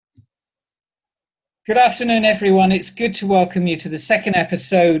Good afternoon, everyone. It's good to welcome you to the second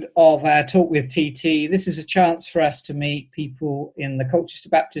episode of our Talk with TT. This is a chance for us to meet people in the Colchester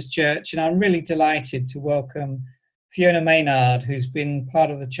Baptist Church, and I'm really delighted to welcome Fiona Maynard, who's been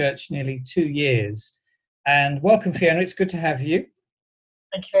part of the church nearly 2 years. And welcome, Fiona. It's good to have you.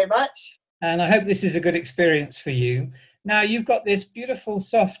 Thank you very much. And I hope this is a good experience for you. Now, you've got this beautiful,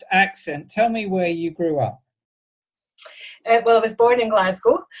 soft accent. Tell me where you grew up. Well, I was born in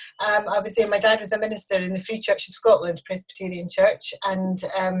Glasgow. I was there. My dad was a minister in the Free Church of Scotland, Presbyterian Church, and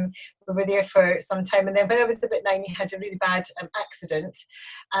we were there for some time. And then when I was about 9, he had a really bad accident,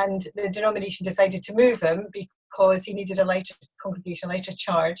 and the denomination decided to move him because he needed a lighter congregation, a lighter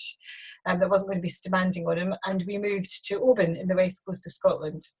charge that wasn't going to be demanding on him. And we moved to Oban in the west coast of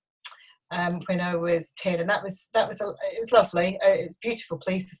Scotland. When I was 10, and it was lovely. It's a beautiful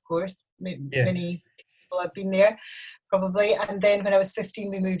place, of course. Many people have been there, probably. And then when I was 15,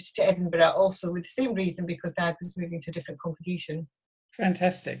 we moved to Edinburgh, also with the same reason, because Dad was moving to a different congregation.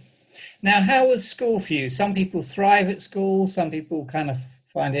 Fantastic. Now, how was school for you? Some people thrive at school, some people kind of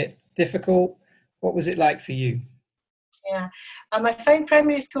find it difficult. What was it like for you? Yeah, I found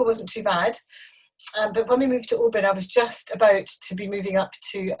primary school wasn't too bad. But when we moved to Oban, I was just about to be moving up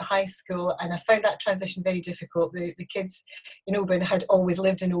to high school, and I found that transition very difficult. The kids in Oban had always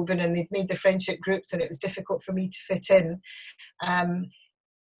lived in Oban, and they'd made their friendship groups, and it was difficult for me to fit in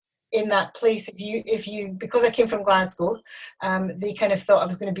that place. If you because I came from Glasgow, they kind of thought I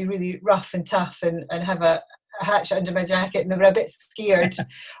was going to be really rough and tough and have a hatchet under my jacket, and they were a bit scared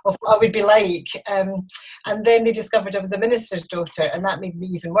of what I would be like. And then they discovered I was a minister's daughter, and that made me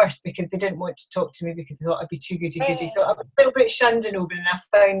even worse because they didn't want to talk to me because they thought I'd be too goody-goody. So I was a little bit shunned in Oban, and I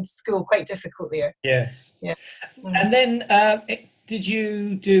found school quite difficult there. Yes. Yeah. And then did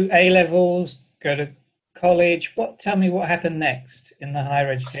you do A-levels, go to college? Tell me what happened next in the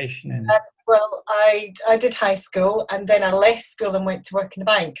higher education? Well, I did high school, and then I left school and went to work in the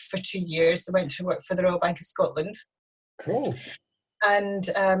bank for 2 years. I went to work for the Royal Bank of Scotland. Cool. And,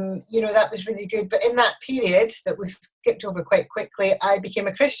 that was really good. But in that period that we skipped over quite quickly, I became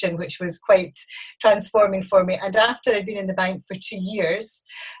a Christian, which was quite transforming for me. And after I'd been in the bank for 2 years,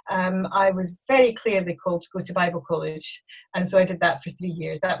 I was very clearly called to go to Bible college. And so I did that for 3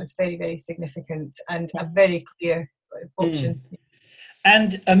 years. That was very, very significant and a very clear option.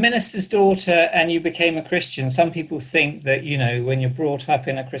 And a minister's daughter, and you became a Christian. Some people think that, when you're brought up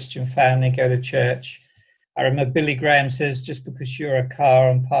in a Christian family, go to church. I remember Billy Graham says just because you're a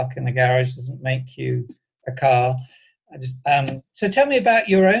car and park in the garage doesn't make you a car. So tell me about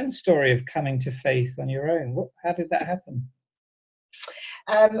your own story of coming to faith on your own. How did that happen?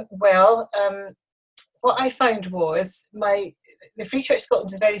 What I found was the Free Church of Scotland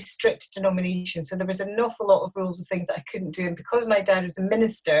is a very strict denomination, so there was an awful lot of rules of things that I couldn't do. And because my dad was a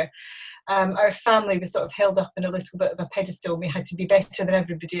minister, our family was sort of held up in a little bit of a pedestal. We had to be better than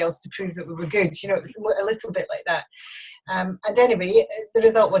everybody else to prove that we were good. It was a little bit like that. And anyway, the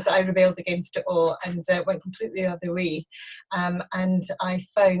result was that I rebelled against it all and went completely the other way. And I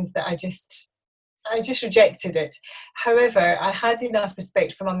found that I just rejected it. However, I had enough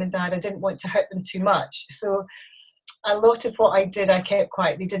respect for mum and dad. I didn't want to hurt them too much. So a lot of what I did, I kept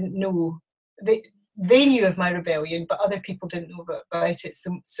quiet. They didn't know. They knew of my rebellion, but other people didn't know about it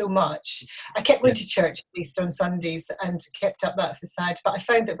so much. I kept going to church at least on Sundays and kept up that facade. But I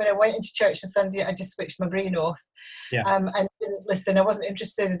found that when I went into church on Sunday, I just switched my brain off and didn't listen. I wasn't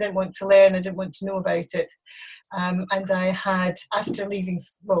interested. I didn't want to learn. I didn't want to know about it. And I had, before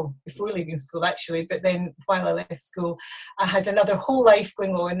leaving school actually, but then while I left school, I had another whole life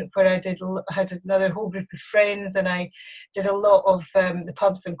going on where I had another whole group of friends, and I did a lot of the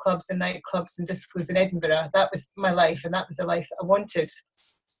pubs and clubs and nightclubs and discos in Edinburgh. That was my life, and that was the life I wanted.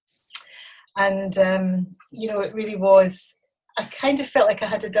 And, it really was, I kind of felt like I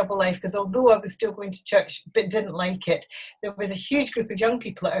had a double life, because although I was still going to church but didn't like it, there was a huge group of young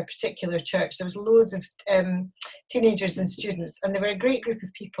people at our particular church. There was loads of teenagers and students, and they were a great group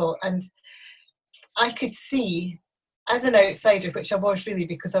of people. And I could see, as an outsider, which I was really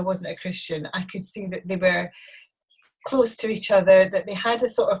because I wasn't a Christian, I could see that they were close to each other, that they had a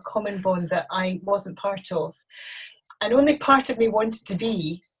sort of common bond that I wasn't part of. And only part of me wanted to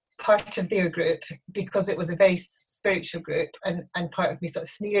be part of their group because it was a very spiritual group, and part of me sort of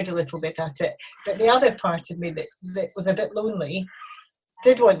sneered a little bit at it. But the other part of me that was a bit lonely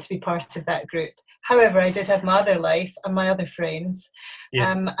did want to be part of that group. However, I did have my other life and my other friends.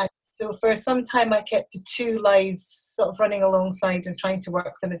 And so for some time I kept the two lives sort of running alongside and trying to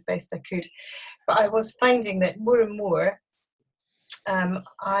work them as best I could. But I was finding that more and more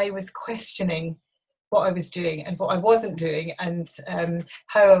I was questioning what I was doing and what I wasn't doing, and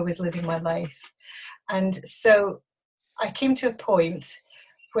how I was living my life. And so I came to a point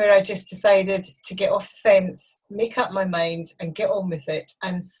where I just decided to get off the fence, make up my mind, and get on with it.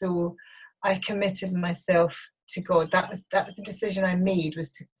 And so I committed myself to God. That was the decision I made,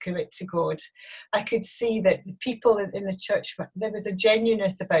 was to commit to God. I could see that the people in the church, there was a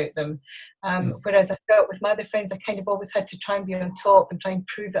genuineness about them. Whereas I felt with my other friends, I kind of always had to try and be on top and try and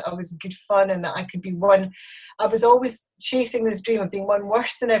prove that I was good fun and that I could be one. I was always chasing this dream of being one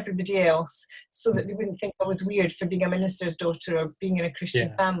worse than everybody else, so that they wouldn't think I was weird for being a minister's daughter or being in a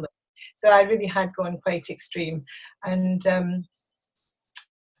Christian family. So I really had gone quite extreme. And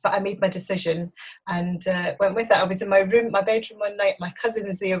but I made my decision and went with it. I was in my bedroom one night. My cousin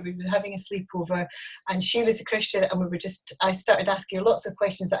was there. We were having a sleepover, and she was a Christian. And I started asking her lots of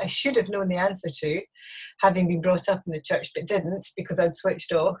questions that I should have known the answer to, having been brought up in the church, but didn't, because I'd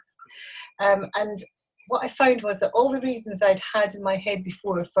switched off. And what I found was that all the reasons I'd had in my head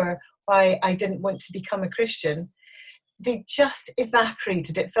before for why I didn't want to become a Christian, they just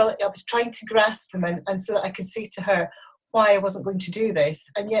evaporated. It felt like I was trying to grasp them, and so that I could say to her why I wasn't going to do this,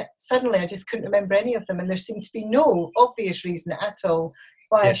 and yet suddenly I just couldn't remember any of them, and there seemed to be no obvious reason at all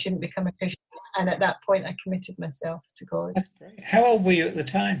why I shouldn't become a Christian. And at that point I committed myself to God. That's great. How old were you at the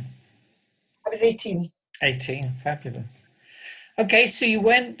time? I was 18. 18, fabulous. Okay, so you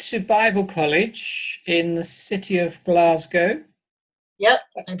went to Bible college in the city of Glasgow. Yep,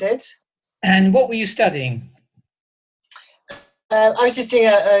 I did. And what were you studying? I was just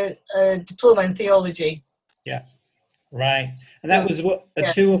doing a diploma in theology. Yeah. Right. And that was what,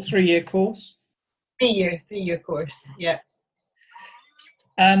 a 2 or 3 year course? 3-year course, yeah.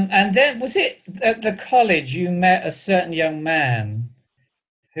 And then was it at the college you met a certain young man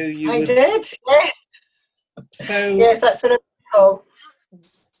who you did, yes. So yes, that's what I recall.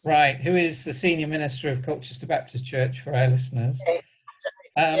 Right, who is the senior minister of Colchester Baptist Church for our listeners.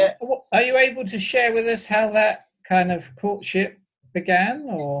 Okay. Are you able to share with us how that kind of courtship began,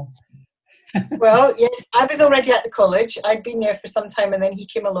 or? Well, yes, I was already at the college. I'd been there for some time, and then he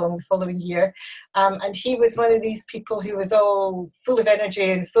came along the following year. And he was one of these people who was all full of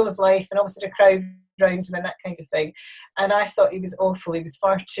energy and full of life, and always had a crowd around him and that kind of thing. And I thought he was awful. He was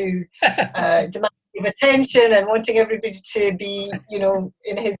far too demanding of attention and wanting everybody to be,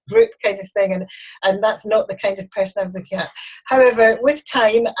 in his group kind of thing. And that's not the kind of person I was looking at. However, with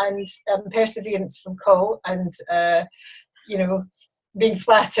time and perseverance from Col and, being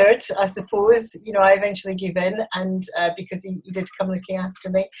flattered, I suppose, I eventually gave in, and because he did come looking after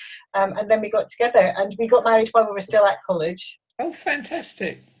me, and then we got together, and we got married while we were still at college. Oh,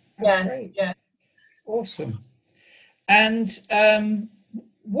 fantastic! That's great. Yeah, awesome. And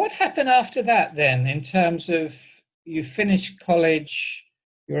what happened after that then? In terms of, you finished college,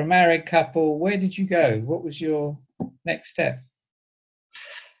 you're a married couple. Where did you go? What was your next step?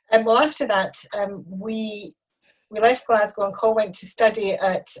 Well, after that, we left Glasgow, and Col went to study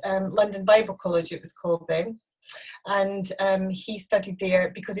at London Bible College, it was called then. And he studied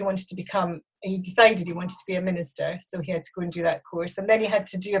there because he decided he wanted to be a minister, so he had to go and do that course. And then he had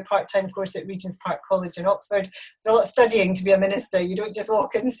to do a part-time course at Regent's Park College in Oxford. There's a lot of studying to be a minister, you don't just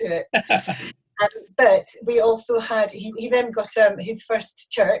walk into it. But we also had, he then got his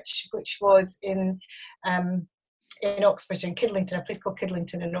first church, which was in Oxfordshire, in Kidlington, a place called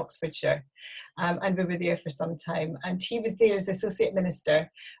Kidlington in Oxfordshire, and we were there for some time. And he was there as associate minister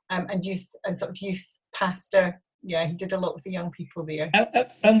and youth pastor. Yeah, he did a lot with the young people there.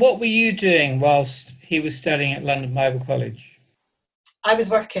 And what were you doing whilst he was studying at London Bible College? I was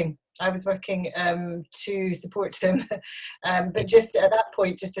working to support him, but just at that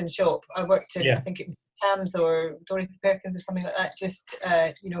point, just in shop. I worked in, I think it was Tams or Dorothy Perkins or something like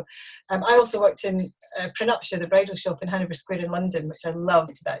that. I also worked in Prenuptia, the bridal shop in Hanover Square in London, which I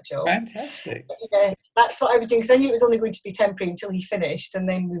loved that job. Fantastic. Yeah, that's what I was doing, because I knew it was only going to be temporary until he finished, and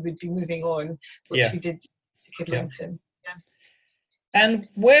then we would be moving on, which we did to Kidlington. Yeah. And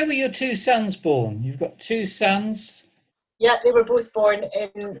where were your 2 sons born? You've got 2 sons? Yeah, they were both born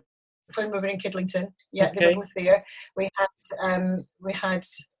when we were in Kidlington. Yeah, they were both there. We had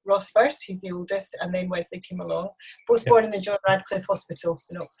Ross first, he's the oldest, and then Wesley came along. Both born in the John Radcliffe Hospital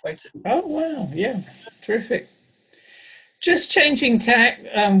in Oxford. Oh, wow, yeah, terrific. Just changing tack,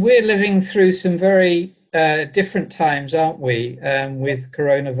 we're living through some very different times, aren't we, with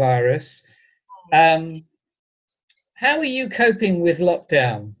coronavirus. How are you coping with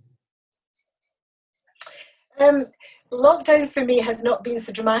lockdown? Lockdown for me has not been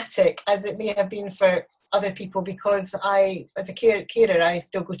so dramatic as it may have been for other people, because I, as a carer, I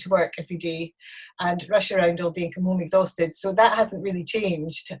still go to work every day and rush around all day and come home exhausted. So that hasn't really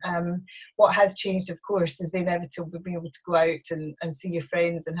changed. What has changed, of course, is the inevitable being able to go out and see your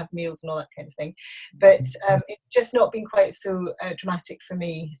friends and have meals and all that kind of thing. But it's just not been quite so dramatic for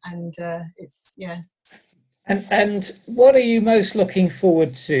me. And it's, yeah. And what are you most looking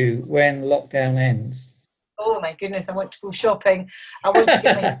forward to when lockdown ends? Oh my goodness, I want to go shopping. I want to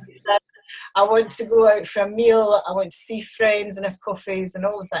get my I want to go out for a meal. I want to see friends and have coffees and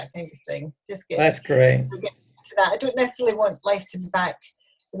all of that kind of thing. That's great. Get to that. I don't necessarily want life to be back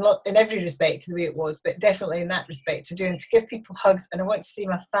in every respect to the way it was, but definitely in that respect to give people hugs. And I want to see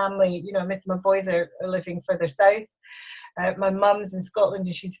my family. You know, I miss my boys are living further south. My mum's in Scotland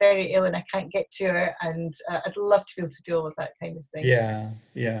and she's very ill and I can't get to her. And I'd love to be able to do all of that kind of thing.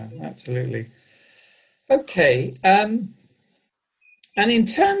 Yeah, absolutely. Okay, and in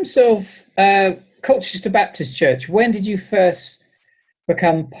terms of Colchester Baptist Church, when did you first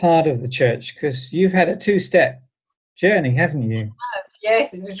become part of the church? Because you've had a two-step journey, haven't you?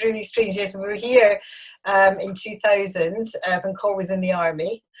 Yes, it was really strange. Yes, we were here in 2000 when Col was in the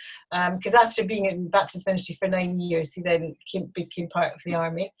army, because after being in Baptist ministry for 9 years, he then became part of the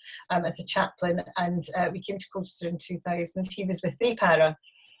army as a chaplain, and we came to Colchester in 2000. He was with Three Para.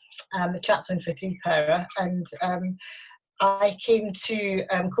 The chaplain for Three Para, and I came to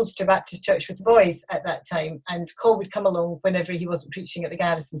Colchester Baptist Church with the boys at that time, and Col would come along whenever he wasn't preaching at the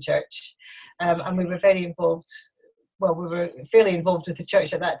Garrison Church, and we were very involved. Well, we were fairly involved with the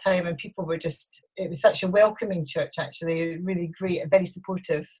church at that time, and people were it was such a welcoming church, actually, really great, very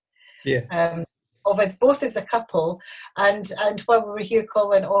supportive. Yeah. Of us both as a couple, and while we were here, Col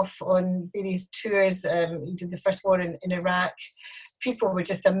went off on various tours. He did the first war in Iraq. People were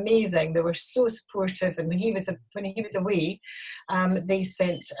just amazing. They were so supportive, and when he was away, they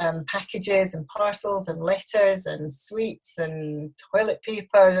sent packages and parcels and letters and sweets and toilet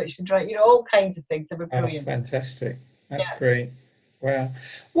paper that you should write, all kinds of things. They were brilliant. Oh, fantastic! That's great. Wow,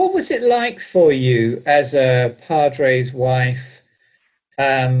 what was it like for you as a padre's wife?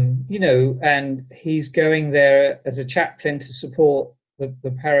 And he's going there as a chaplain to support the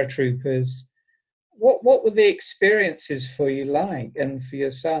paratroopers. What were the experiences for you like, and for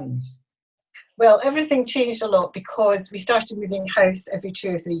your sons? Well, everything changed a lot because we started moving house every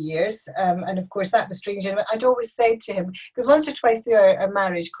 2 or 3 years. And of course, that was strange. And I'd always said to him, because once or twice through our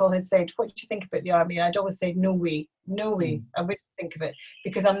marriage, Col had said, "What do you think about the army?" And I'd always said, "No way, no way. I wouldn't think of it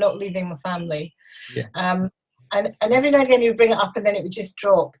because I'm not leaving my family." Yeah. And every now and again he would bring it up and then it would just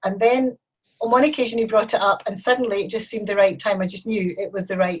drop. And then on one occasion he brought it up and suddenly it just seemed the right time. I just knew it was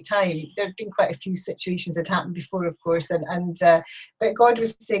the right time. There'd been quite a few situations that happened before, of course, but God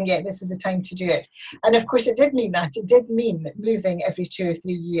was saying, yeah, this was the time to do it. And of course it did mean that. It did mean moving every 2 or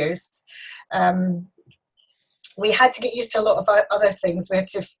 3 years. We had to get used to a lot of other things. We had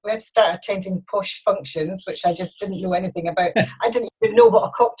to start attending posh functions, which I just didn't know anything about. I didn't even know what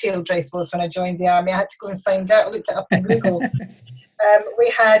a cocktail dress was when I joined the army. I had to go and find out. I looked it up on Google. We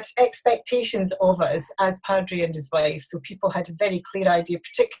had expectations of us as Padre and his wife, so people had a very clear idea,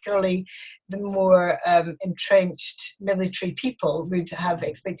 particularly the more entrenched military people would have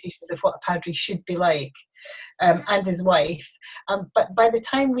expectations of what a Padre should be like, and his wife. But by the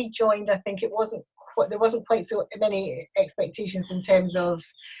time we joined, I think there wasn't quite so many expectations in terms of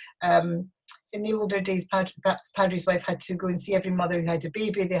in the older days, perhaps Padre's wife had to go and see every mother who had a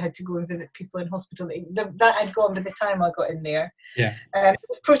baby. They had to go and visit people in hospital. That had gone by the time I got in there. Yeah.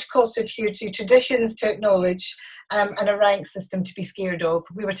 Protocols to adhere to, traditions to acknowledge, and a rank system to be scared of.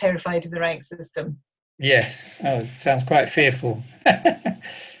 We were terrified of the rank system. Yes. Oh, it sounds quite fearful.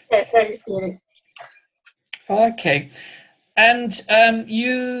 Yes, very scary. Okay. And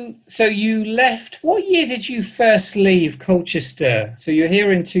you left. What year did you first leave Colchester? So you're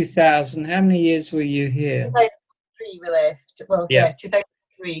here in 2000. How many years were you here? 2003 we left. Well, yeah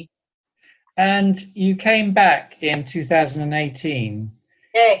 2003. And you came back in 2018.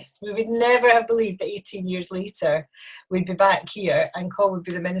 Yes, we would never have believed that 18 years later we'd be back here and Col would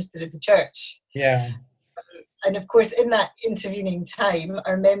be the minister of the church. Yeah. And of course, in that intervening time,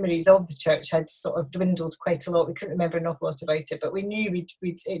 our memories of the church had sort of dwindled quite a lot. We couldn't remember an awful lot about it, but we knew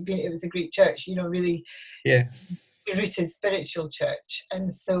it was a great church, really rooted spiritual church.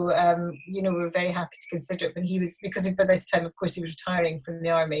 And so, we were very happy to consider it because by this time, of course, he was retiring from the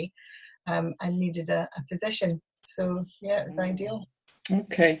army and needed a position. So, yeah, it was ideal.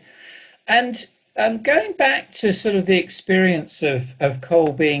 Okay. And going back to sort of the experience of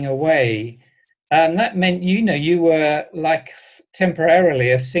Col being away, that meant, you were like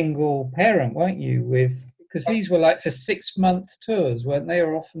temporarily a single parent, weren't you, with Because these were like for 6-month tours, weren't they,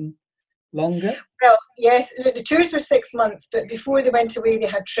 or often longer? Well, yes, the tours were 6 months, but before they went away, they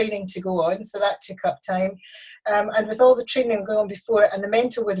had training to go on, so that took up time. And with all the training going on before and the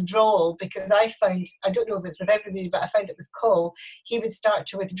mental withdrawal, because I found, I don't know if it's with everybody, but I found it with Cole, he would start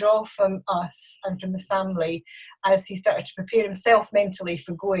to withdraw from us and from the family as he started to prepare himself mentally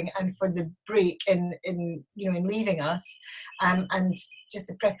for going and for the break in leaving us, and just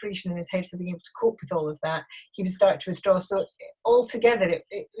the preparation in his head for being able to cope with all of that, he would start to withdraw. So altogether,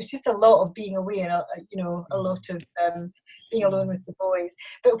 it was just a lot of being away and a lot of being alone with the boys.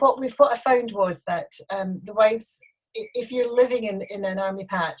 But what I found was that the wives, if you're living in an army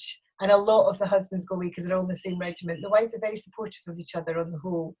patch, and a lot of the husbands go away because they're all in the same regiment, the wives are very supportive of each other on the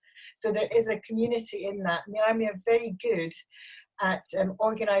whole. So there is a community in that. And the army are very good at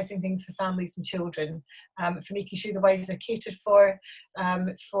organising things for families and children, for making sure the wives are catered for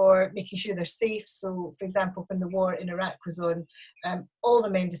making sure they're safe. So, for example, when the war in Iraq was on, all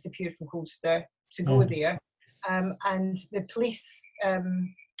the men disappeared from Colchester to go there, and the police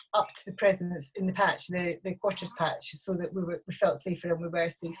upped the presence in the patch, the quarters patch, so that we felt safer and we were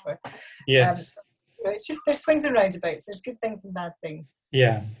safer. Yes. It's just, there's swings and roundabouts. There's good things and bad things.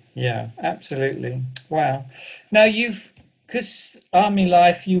 Yeah, absolutely. Wow. Now because army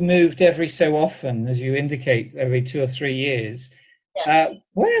life, you moved every so often, as you indicate, every 2 or 3 years. Yeah.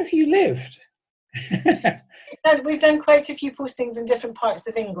 Where have you lived? We've done quite a few postings in different parts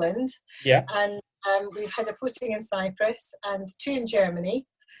of England. Yeah. And we've had a posting in Cyprus and 2 in Germany.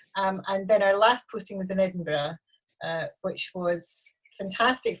 And then our last posting was in Edinburgh, which was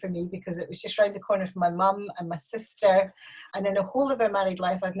fantastic for me because it was just round the corner from my mum and my sister, and in the whole of our married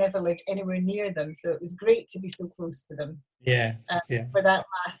life I've never lived anywhere near them, so it was great to be so close to them for that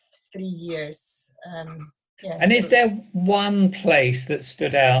last 3 years. And so is there one place that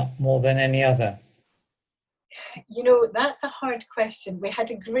stood out more than any other? That's a hard question. We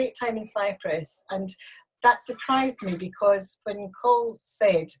had a great time in Cyprus, and that surprised me because when Cole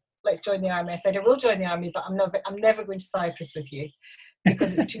said, let's join the army, I said, I will join the army, but I'm never going to Cyprus with you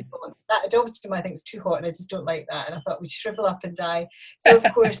because it's too hot. That adopted I think it's too hot, and I just don't like that. And I thought we'd shrivel up and die. So of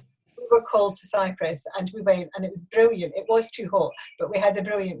course we were called to Cyprus, and we went, and it was brilliant. It was too hot, but we had a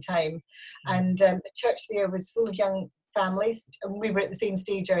brilliant time. And the church there was full of young families, and we were at the same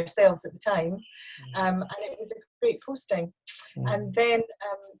stage ourselves at the time, and it was a great posting. And then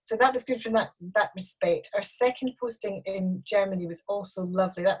so that was good from that respect. Our second posting in Germany was also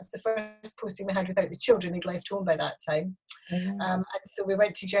lovely. That was the first posting we had without the children. They'd left home by that time. And so we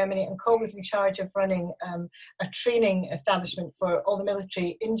went to Germany, and Cole was in charge of running a training establishment for all the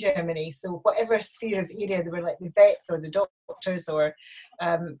military in Germany. So whatever sphere of area, they were like the vets or the doctors or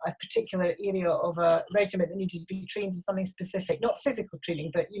a particular area of a regiment that needed to be trained in something specific, not physical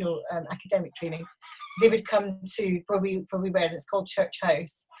training, but academic training. They would come to where we were, and it's called Church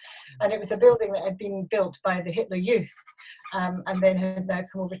House. And it was a building that had been built by the Hitler Youth, and then had now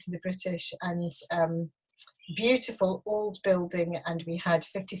come over to the British, and beautiful old building, and we had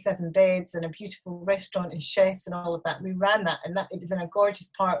 57 beds and a beautiful restaurant and chefs and all of that. We ran that, and it was in a gorgeous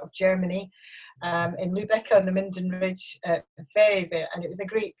part of Germany, in Lübeck on the Minden Ridge. Very, very, and it was a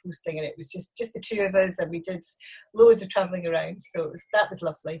great posting, and it was just the 2 of us, and we did loads of travelling around, so that was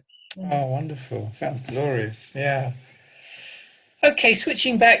lovely. Oh, wonderful. Sounds glorious. Yeah. Okay,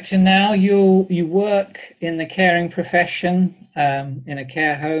 switching back to now, you work in the caring profession, in a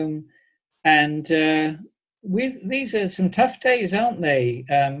care home, and these are some tough days, aren't they,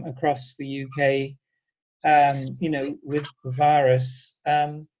 across the UK, with the virus.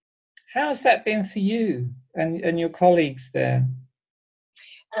 How has that been for you and your colleagues there?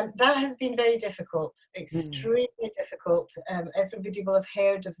 That has been very difficult, extremely difficult. Everybody will have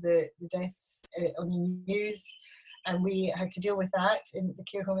heard of the deaths on the news, and we had to deal with that in the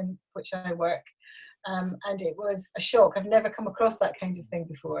care home in which I work. And it was a shock. I've never come across that kind of thing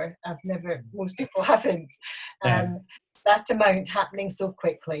before. Most people haven't. That amount happening so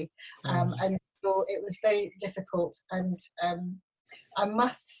quickly. And so it was very difficult. And I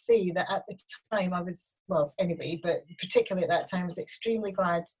must say that at the time but particularly at that time, I was extremely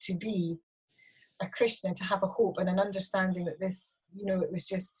glad to be a Christian and to have a hope and an understanding that this,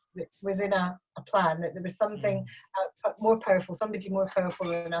 it was in a plan, that there was something more powerful, somebody more powerful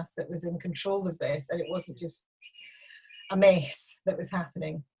than us that was in control of this, and it wasn't just a mess that was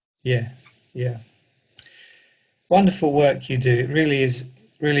happening. Yes, yeah. Wonderful work you do. It really is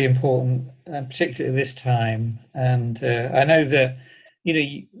really important, particularly this time. And I know that,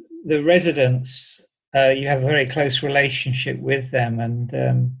 the residents, you have a very close relationship with them, and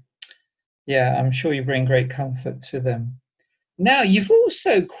I'm sure you bring great comfort to them. Now, you've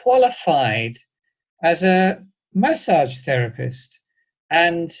also qualified as a massage therapist.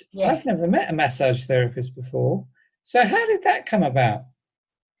 And I've Yes. never met a massage therapist before. So how did that come about?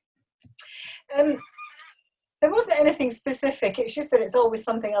 Um, there wasn't anything specific. It's just that it's always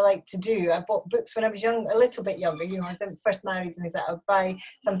something I like to do. I bought books when I was young, a little bit younger. You know, I was first married and things like that. I'd buy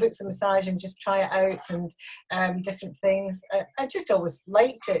some books on massage and just try it out and different things. I just always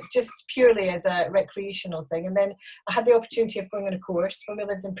liked it, just purely as a recreational thing. And then I had the opportunity of going on a course when we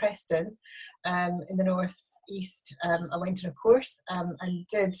lived in Preston, in the north east. I went on a course and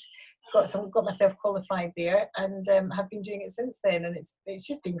got myself qualified there, and have been doing it since then. And it's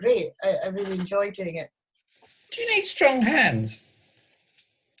just been great. I really enjoy doing it. Do you need strong hands?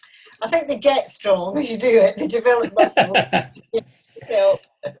 I think they get strong as you do it. They develop muscles. So,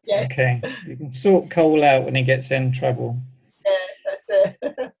 yes. Okay, you can sort Cole out when he gets in trouble. Yeah, that's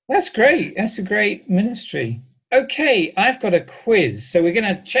it. That's great. That's a great ministry. Okay, I've got a quiz. So we're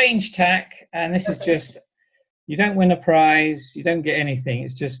going to change tack, and this is just, you don't win a prize, you don't get anything.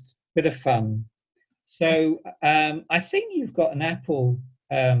 It's just a bit of fun. So I think you've got an Apple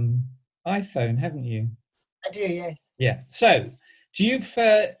iPhone, haven't you? I do, yes. Yeah. So do you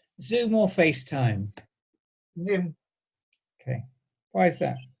prefer Zoom or FaceTime? Zoom. Okay. Why is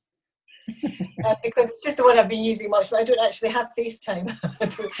that? Because it's just the one I've been using much, but I don't actually have FaceTime.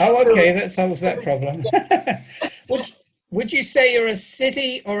 Oh, okay. That solves that problem. Yeah. Would you say you're a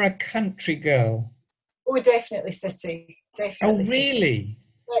city or a country girl? Oh, definitely city. Definitely. Oh, really? City.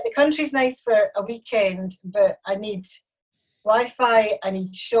 Yeah, the country's nice for a weekend, but I need Wi-Fi, I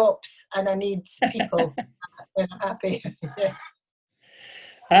need shops, and I need people. When I'm happy. Yeah.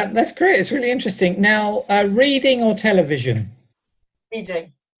 That's great. It's really interesting. Now, reading or television?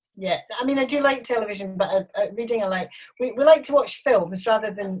 Reading. Yeah, I mean, I do like television, but reading I like. We like to watch films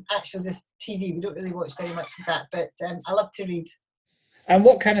rather than actual just TV. We don't really watch very much of that, but I love to read. And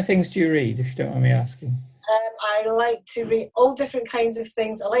what kind of things do you read, if you don't mind me asking? I like to read all different kinds of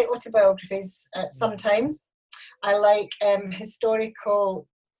things. I like autobiographies sometimes. I like historical,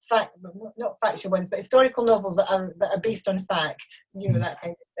 not factual ones, but historical novels that are based on fact. You know, that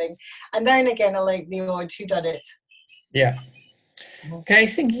kind of thing. And then again, I like the odd whodunit. Yeah. Okay,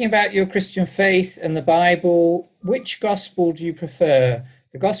 thinking about your Christian faith and the Bible, which gospel do you prefer?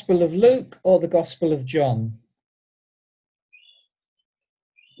 The Gospel of Luke or the Gospel of John?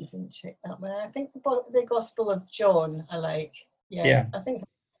 I didn't check that one. I think the Gospel of John I like. Yeah. I think.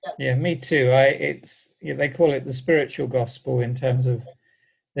 Yeah, me too. They call it the spiritual gospel in terms of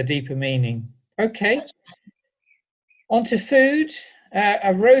the deeper meaning. Okay. On to food.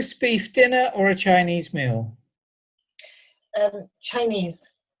 A roast beef dinner or a Chinese meal? Chinese.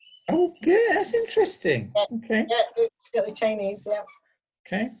 Oh, good. That's interesting. Yeah. Okay. Yeah, definitely Chinese. Yeah.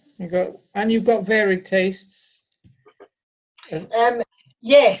 Okay. You've got varied tastes.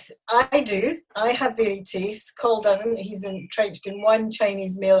 Yes, I do. I have varied tastes. Cole doesn't. He's entrenched in one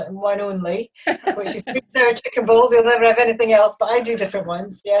Chinese meal and one only, which is our chicken balls. He'll never have anything else, but I do different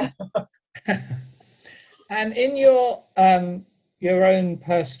ones. Yeah. And in your own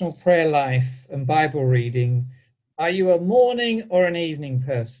personal prayer life and Bible reading, are you a morning or an evening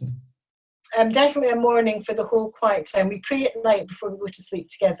person? I'm definitely a morning for the whole quiet time. We pray at night before we go to sleep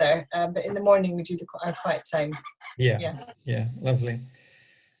together, but in the morning we do our quiet time. Yeah, lovely.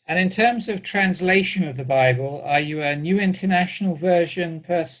 And in terms of translation of the Bible, are you a New International Version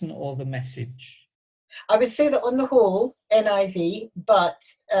person or the Message? I would say that on the whole, NIV, but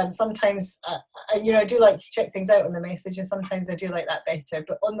sometimes, I do like to check things out on the Message, and sometimes I do like that better,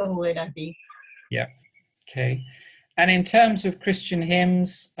 but on the whole, NIV. Yeah, okay. And in terms of Christian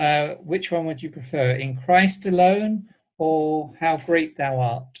hymns, which one would you prefer, In Christ Alone or How Great Thou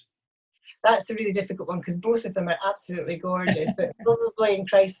Art? That's a really difficult one because both of them are absolutely gorgeous, but probably In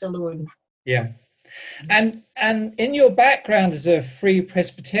Christ Alone. Yeah. And in your background as a Free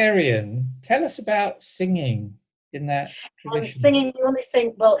Presbyterian, tell us about singing in that tradition. Singing, you only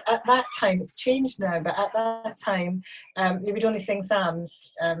sing, well, at that time, it's changed now, but at that time, they would only sing psalms.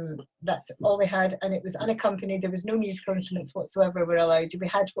 That's all they had, and it was unaccompanied. There was no musical instruments whatsoever were allowed. We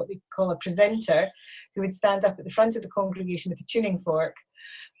had what they call a presenter who would stand up at the front of the congregation with a tuning fork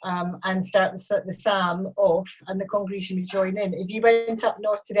and start the psalm off, and the congregation would join in. If you went up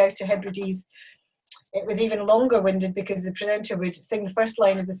north to the Outer Hebrides, it was even longer winded because the presenter would sing the first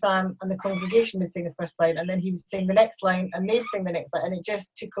line of the psalm and the congregation would sing the first line, and then he would sing the next line and they'd sing the next line, and it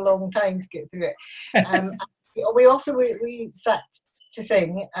just took a long time to get through it. We also sat to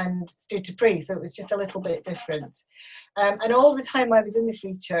sing and stood to pray, so it was just a little bit different. And all the time I was in the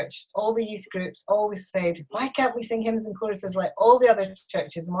Free Church, all the youth groups always said, why can't we sing hymns and choruses like all the other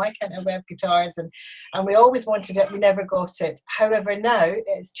churches, and why can't we have guitars? And we always wanted it, we never got it. However, now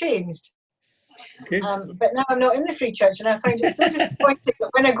it's changed. Good. But now I'm not in the Free Church, and I find it so disappointing that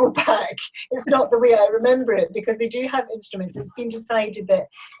when I go back, it's not the way I remember it, because they do have instruments. It's been decided that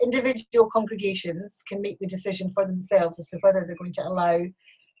individual congregations can make the decision for themselves as to whether they're going to allow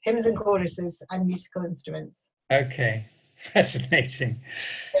hymns and choruses and musical instruments. Okay, fascinating.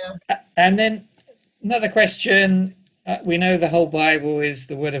 Yeah. And then another question. We know the whole Bible is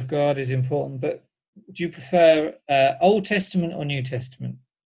the Word of God, is important, but do you prefer Old Testament or New Testament?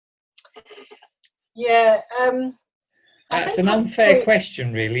 Yeah, That's an unfair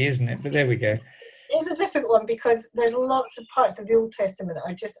question, really, isn't it? But there we go. It's a difficult one because there's lots of parts of the Old Testament that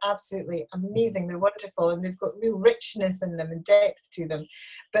are just absolutely amazing. They're wonderful and they've got real richness in them and depth to them.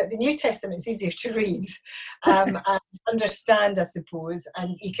 But the New Testament is easier to read and understand, I suppose,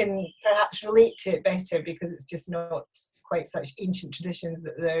 and you can perhaps relate to it better because it's just not quite such ancient traditions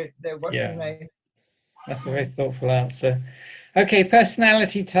that they're working around. That's a very thoughtful answer. Okay,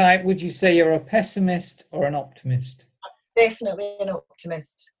 personality type, would you say you're a pessimist or an optimist? Definitely an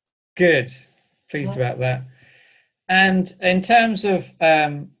optimist. Good. Pleased about that. And in terms of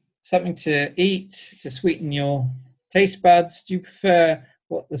something to eat to sweeten your taste buds, do you prefer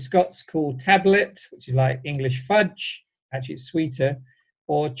what the Scots call tablet, which is like English fudge, actually it's sweeter,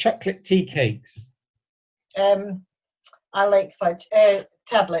 or chocolate tea cakes? I like fudge.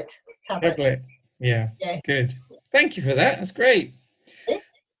 Tablet. Yeah, good. Thank you for that. That's great.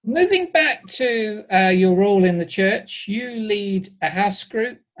 Moving back to your role in the church, you lead a house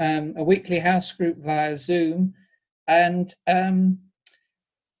group, a weekly house group via Zoom. And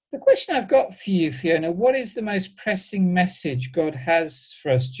the question I've got for you, Fiona, what is the most pressing message God has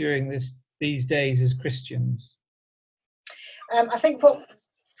for us during these days as Christians? I think for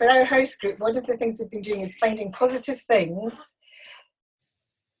our house group, one of the things we've been doing is finding positive things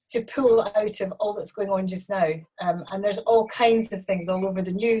to pull out of all that's going on just now. And there's all kinds of things all over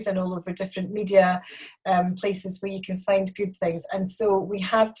the news and all over different media places where you can find good things. And so we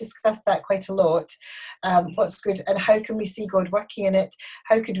have discussed that quite a lot. What's good and how can we see God working in it?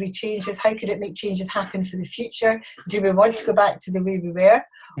 How could we change this? How could it make changes happen for the future? Do we want to go back to the way we were?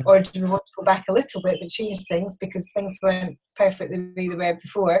 Or do we want to go back a little bit but change things because things weren't perfect the way they were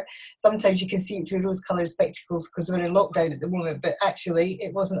before? Sometimes you can see it through rose-coloured spectacles because we're in lockdown at the moment, but actually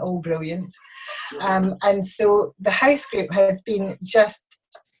it wasn't all brilliant. And so the house group has been just,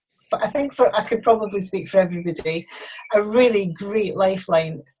 I could probably speak for everybody, a really great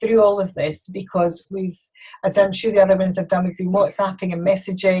lifeline through all of this because we've, as I'm sure the other ones have done, we've been WhatsApping and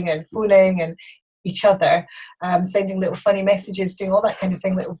messaging and phoning and each other, sending little funny messages, doing all that kind of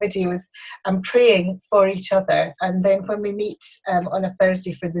thing, little videos, and praying for each other. And then when we meet on a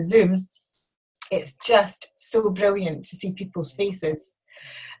Thursday for the Zoom, it's just so brilliant to see people's faces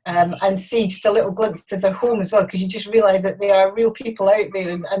and see just a little glimpse of their home as well, because you just realise that they are real people out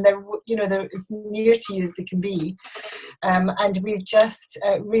there and they're as near to you as they can be. And we've just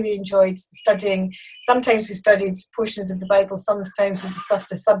really enjoyed studying. Sometimes we studied portions of the Bible, sometimes we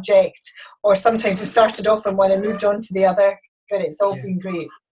discussed a subject, or sometimes we started off on one and moved on to the other, but it's all been great.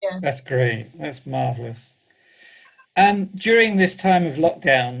 Yeah. That's great. That's marvellous. During this time of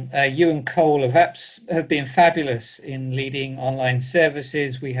lockdown, you and Cole have been fabulous in leading online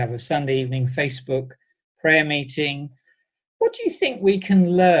services. We have a Sunday evening Facebook prayer meeting. What do you think we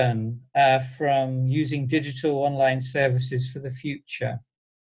can learn from using digital online services for the future?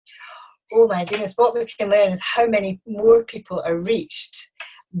 Oh my goodness, what we can learn is how many more people are reached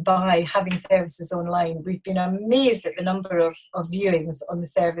by having services online. We've been amazed at the number of viewings on the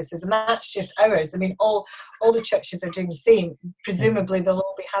services, and that's just ours. I mean, all the churches are doing the same. Presumably they'll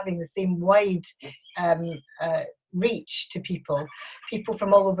all be having the same wide reach to people. People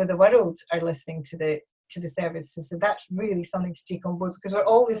from all over the world are listening to the services, so that's really something to take on board, because we're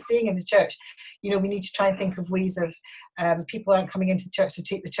always saying in the church, we need to try and think of ways of people aren't coming into church to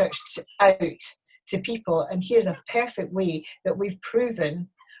take the church out to people, and here's a perfect way that we've proven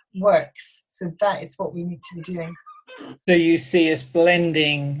works. So that is what we need to be doing. So you see us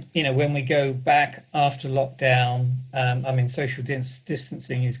blending, when we go back after lockdown. Social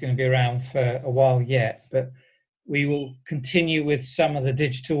distancing is going to be around for a while yet, but we will continue with some of the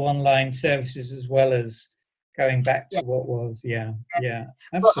digital online services as well as going back to what was. Yeah,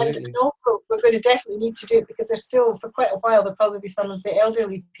 absolutely. Well, and also we're going to definitely need to do it because there's still, for quite a while, there'll probably be some of the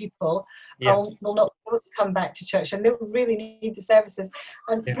elderly people will not be able to come back to church, and they will really need the services,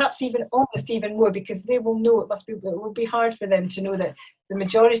 and perhaps almost even more, because they will know it will be hard for them to know that the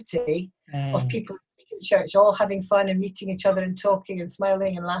majority of people in church all having fun and meeting each other and talking and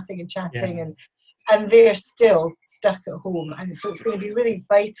smiling and laughing and chatting and they're still stuck at home. And so it's going to be really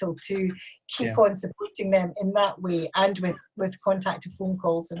vital to keep on supporting them in that way, and with contact and phone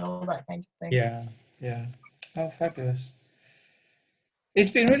calls and all that kind of thing. Yeah. Oh, fabulous. It's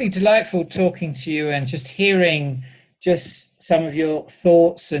been really delightful talking to you and just hearing just some of your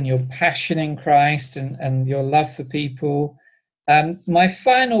thoughts and your passion in Christ and your love for people. My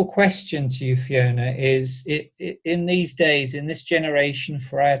final question to you, Fiona, is in these days, in this generation,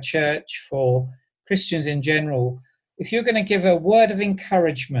 for our church, for Christians in general, if you're going to give a word of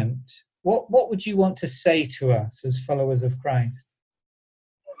encouragement, what would you want to say to us as followers of Christ?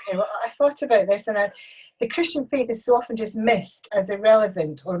 Okay, well, I thought about this, and the Christian faith is so often dismissed as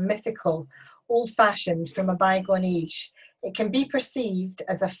irrelevant or mythical, old-fashioned from a bygone age. It can be perceived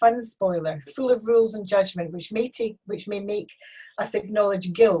as a fun spoiler, full of rules and judgment, which may make us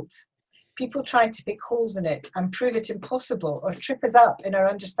acknowledge guilt. People try to pick holes in it and prove it impossible, or trip us up in our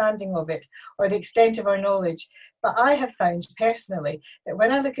understanding of it or the extent of our knowledge. But I have found personally that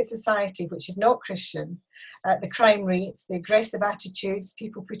when I look at society which is not Christian, the crime rates, the aggressive attitudes,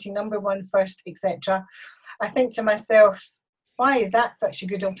 people putting number one first, etc., I think to myself, why is that such a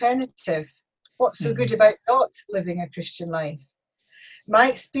good alternative? What's so good about not living a Christian life? My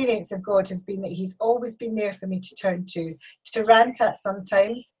experience of God has been that he's always been there for me to turn to rant at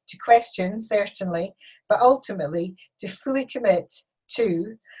sometimes, to question certainly, but ultimately to fully commit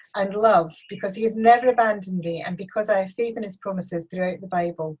to and love, because he has never abandoned me, and because I have faith in his promises throughout the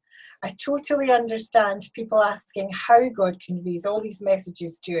Bible. I totally understand people asking how God conveys all these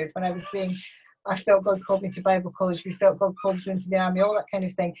messages to us. When I was saying, I felt God called me to Bible college, we felt God called us into the army, all that kind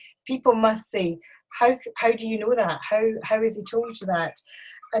of thing. People must say, how do you know that? How has he told you that?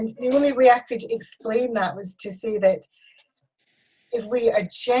 And the only way I could explain that was to say that if we are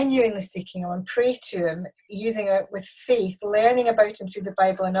genuinely seeking him and pray to him, using it with faith, learning about him through the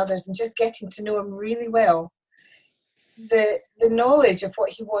Bible and others, and just getting to know him really well, the knowledge of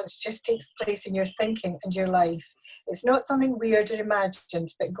what he wants just takes place in your thinking and your life. It's not something weird or imagined,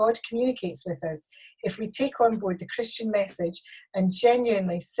 but God communicates with us if we take on board the Christian message and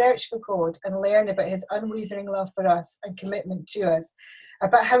genuinely search for God and learn about his unwavering love for us and commitment to us,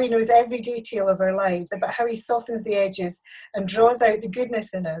 about how he knows every detail of our lives, about how he softens the edges and draws out the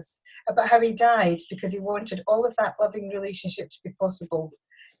goodness in us, about how he died because he wanted all of that loving relationship to be possible.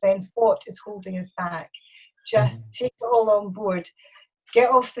 Then what is holding us back? Just take it all on board, get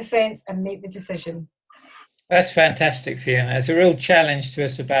off the fence and make the decision. That's fantastic, Fiona. It's a real challenge to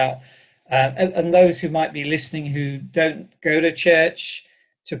us about, and those who might be listening who don't go to church,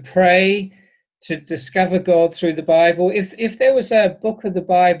 to pray, to discover God through the Bible. If there was a book of the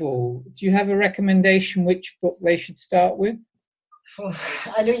Bible, do you have a recommendation which book they should start with?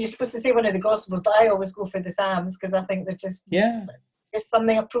 I know you're supposed to say one of the Gospels, but I always go for the Psalms because I think they're just there's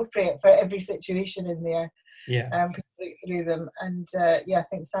something appropriate for every situation in there. Look through them, and I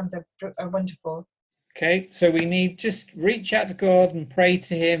think Psalms are wonderful. Okay, so we need just reach out to God and pray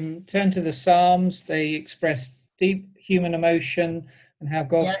to him. Turn to the Psalms. They express deep human emotion and how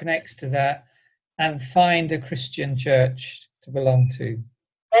God connects to that, and find a Christian church to belong to.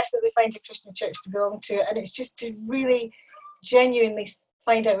 Definitely find a Christian church to belong to, and it's just to really genuinely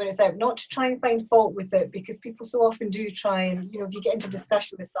find out what it's out, not to try and find fault with it, because people so often do try and, if you get into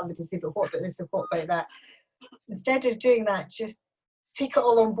discussion with somebody, say, but what about this or what about that? Instead of doing that, just take it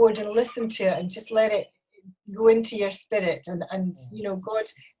all on board and listen to it and just let it go into your spirit, and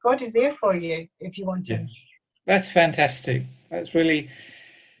God is there for you if you want him. That's fantastic. That's really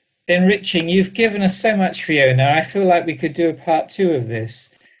enriching. You've given us so much, Fiona. I feel like we could do a part 2 of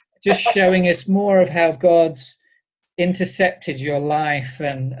this, just showing us more of how God's intercepted your life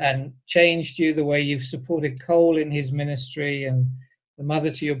and changed you, the way you've supported Cole in his ministry and the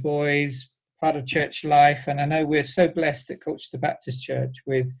mother to your boys, part of church life. And I know we're so blessed at Colchester Baptist Church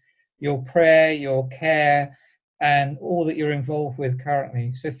with your prayer, your care, and all that you're involved with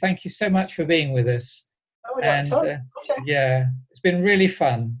currently. So thank you so much for being with us. It's been really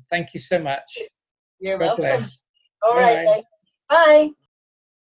fun. Thank you so much. You're God welcome. bless. All right then. Bye.